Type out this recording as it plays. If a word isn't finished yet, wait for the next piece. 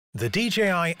The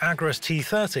DJI Agras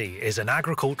T30 is an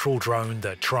agricultural drone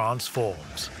that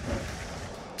transforms.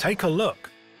 Take a look.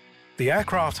 The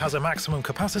aircraft has a maximum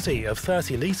capacity of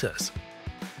 30 litres.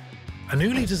 A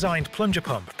newly designed plunger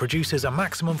pump produces a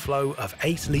maximum flow of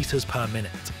 8 litres per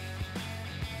minute.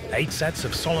 8 sets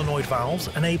of solenoid valves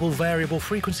enable variable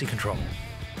frequency control,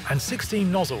 and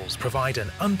 16 nozzles provide an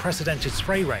unprecedented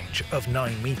spray range of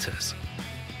 9 metres.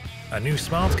 A new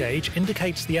smart gauge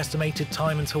indicates the estimated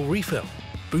time until refill,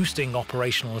 boosting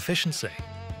operational efficiency.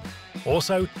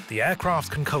 Also, the aircraft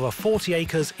can cover 40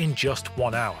 acres in just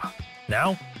 1 hour.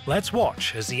 Now, let's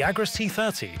watch as the Agras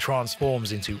T30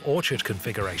 transforms into orchard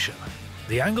configuration.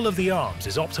 The angle of the arms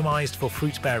is optimized for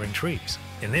fruit-bearing trees.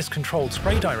 In this controlled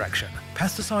spray direction,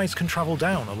 pesticides can travel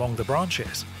down along the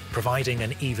branches, providing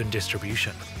an even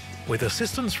distribution. With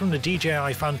assistance from the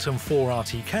DJI Phantom 4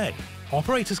 RTK,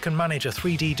 operators can manage a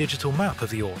 3D digital map of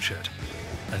the orchard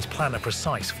and plan a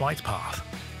precise flight path.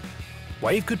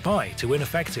 Wave goodbye to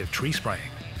ineffective tree spraying.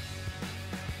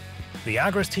 The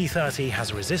Agras T30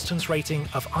 has a resistance rating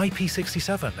of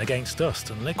IP67 against dust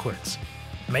and liquids,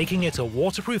 making it a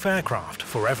waterproof aircraft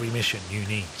for every mission you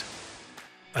need.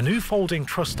 A new folding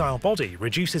truss-style body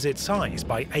reduces its size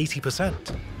by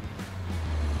 80%.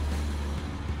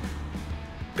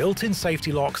 Built-in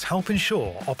safety locks help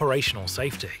ensure operational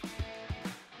safety.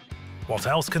 What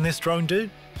else can this drone do?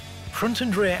 Front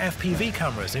and rear FPV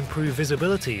cameras improve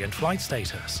visibility and flight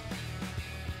status.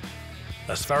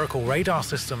 A spherical radar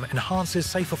system enhances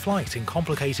safer flight in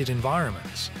complicated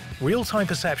environments. Real-time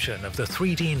perception of the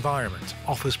 3D environment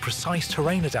offers precise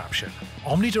terrain adaptation,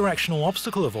 omnidirectional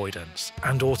obstacle avoidance,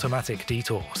 and automatic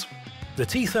detours. The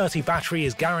T30 battery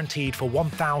is guaranteed for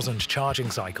 1,000 charging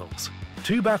cycles.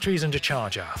 2 batteries and a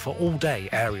charger for all-day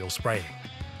aerial spraying.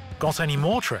 Got any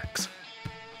more tricks?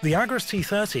 The Agras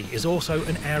T30 is also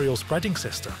an aerial spreading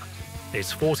system.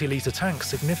 Its 40-litre tank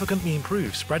significantly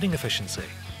improves spreading efficiency,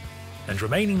 and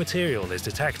remaining material is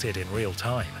detected in real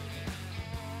time.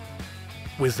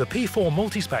 With the P4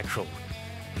 multispectral,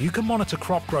 you can monitor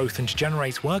crop growth and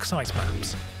generate worksite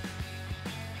maps.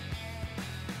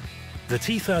 The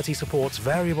T30 supports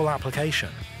variable application,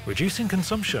 reducing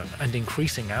consumption and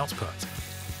increasing output.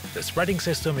 The spreading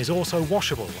system is also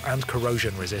washable and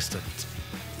corrosion resistant.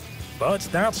 But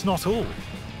that's not all.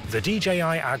 The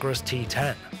DJI Agras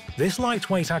T10. This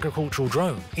lightweight agricultural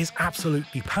drone is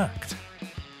absolutely packed.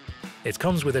 It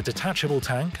comes with a detachable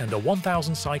tank and a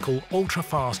 1,000-cycle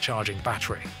ultra-fast charging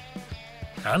battery.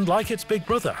 And like its big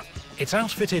brother, it's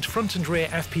outfitted front and rear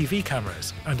FPV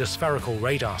cameras and a spherical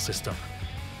radar system.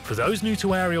 For those new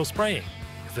to aerial spraying,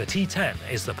 the T10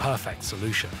 is the perfect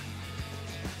solution.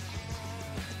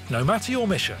 No matter your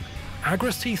mission,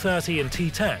 Agras T30 and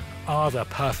T10 are the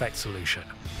perfect solution.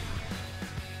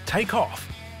 Take off,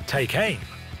 take aim,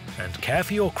 and care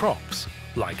for your crops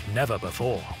like never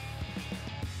before.